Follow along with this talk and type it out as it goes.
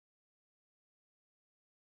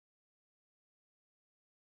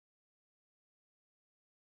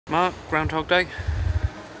Mark, Groundhog Day?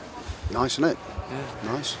 Nice, isn't it?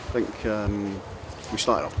 Yeah. Nice. I think we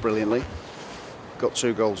started off brilliantly, got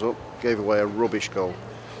 2 goals up, gave away a rubbish goal,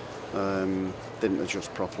 didn't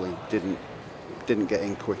adjust properly, didn't get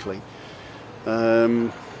in quickly,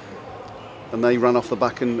 and they ran off the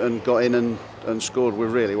back and got in and scored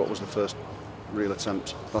with really what was the first real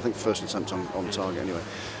attempt. I think first attempt on target anyway.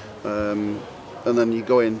 And then you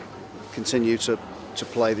go in, continue to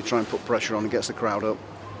play, they try and put pressure on, it gets the crowd up.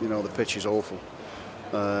 You know, the pitch is awful.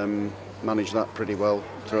 Managed that pretty well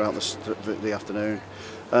throughout the afternoon.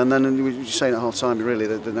 And then we were saying at half time, really,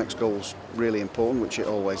 the next goal's really important, which it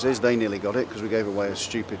always is. They nearly got it because we gave away a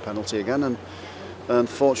stupid penalty again. And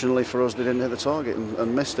fortunately for us, they didn't hit the target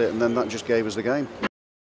and missed it. And then that just gave us the game.